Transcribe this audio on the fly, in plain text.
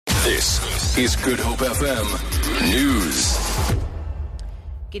This is Good Hope FM News.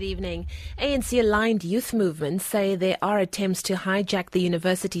 Good evening. ANC-aligned youth movements say there are attempts to hijack the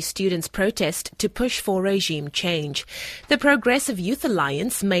university students' protest to push for regime change. The Progressive Youth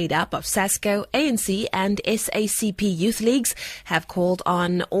Alliance, made up of SASCO, ANC and SACP youth leagues, have called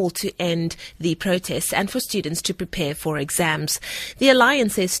on all to end the protests and for students to prepare for exams. The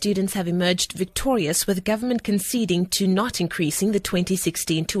alliance says students have emerged victorious, with government conceding to not increasing the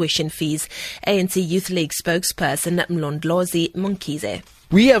 2016 tuition fees. ANC Youth League spokesperson Mlondlozi Monkize.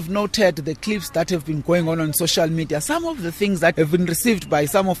 We have noted the clips that have been going on social media, some of the things that have been received by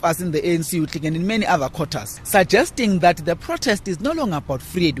some of us in the ANC Youth League and in many other quarters, suggesting that the protest is no longer about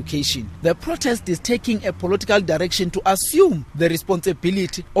free education. The protest is taking a political direction to assume the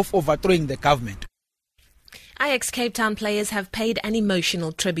responsibility of overthrowing the government. Ajax Cape Town players have paid an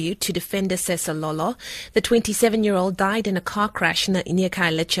emotional tribute to defender Cesar Lolo. The 27-year-old died in a car crash near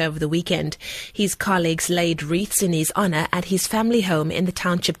Khayelitsha over the weekend. His colleagues laid wreaths in his honour at his family home in the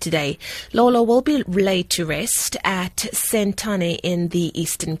township today. Lolo will be laid to rest at Sentane in the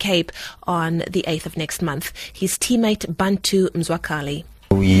Eastern Cape on the 8th of next month. His teammate Bantu Mzwakali.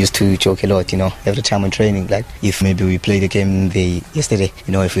 We used to joke a lot, every time in training, like if maybe we played the game yesterday,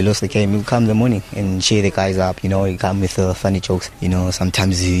 if we lost the game, we'll come in the morning and cheer the guys up, he come with funny jokes,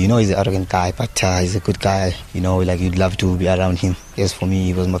 sometimes, he's an arrogant guy, but he's a good guy, like you'd love to be around him. Yes, for me,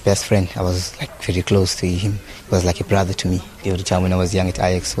 he was my best friend. I was like very close to him. He was like a brother to me every time when I was young at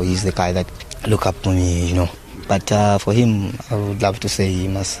Ajax, so he's the guy that look up to me, But for him, I would love to say he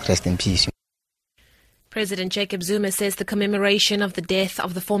must rest in peace. President Jacob Zuma says the commemoration of the death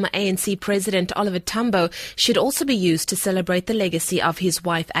of the former ANC President Oliver Tambo should also be used to celebrate the legacy of his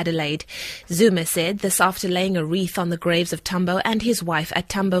wife Adelaide. Zuma said this after laying a wreath on the graves of Tambo and his wife at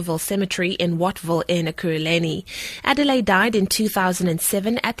Tamboville Cemetery in Wattville in Ekurhuleni. Adelaide died in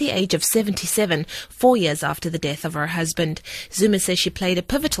 2007 at the age of 77, 4 years after the death of her husband. Zuma says she played a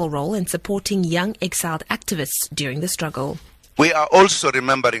pivotal role in supporting young exiled activists during the struggle. We are also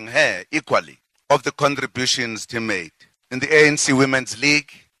remembering her equally of the contributions she made in the ANC Women's League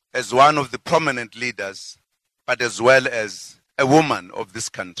as one of the prominent leaders, but as well as a woman of this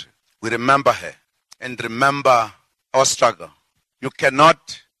country. We remember her and remember our struggle. You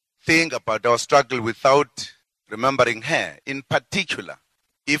cannot think about our struggle without remembering her. In particular,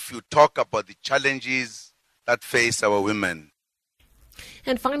 if you talk about the challenges that face our women.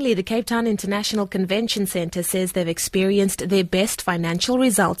 And finally, the Cape Town International Convention Centre says they've experienced their best financial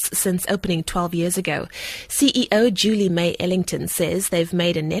results since opening 12 years ago. CEO Julie May Ellington says they've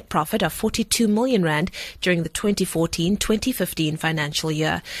made a net profit of 42 million rand during the 2014-2015 financial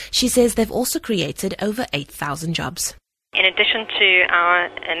year. She says they've also created over 8,000 jobs. In addition to our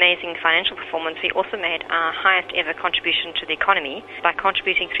amazing financial performance, we also made our highest ever contribution to the economy by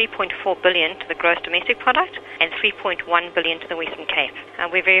contributing 3.4 billion to the gross domestic product and 3.1 billion to the Western Cape.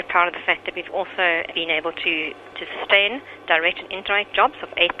 We're very proud of the fact that we've also been able to sustain direct and indirect jobs of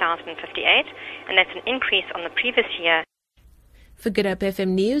 8,058, and that's an increase on the previous year. For Good Hope FM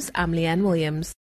News, I'm Leanne Williams.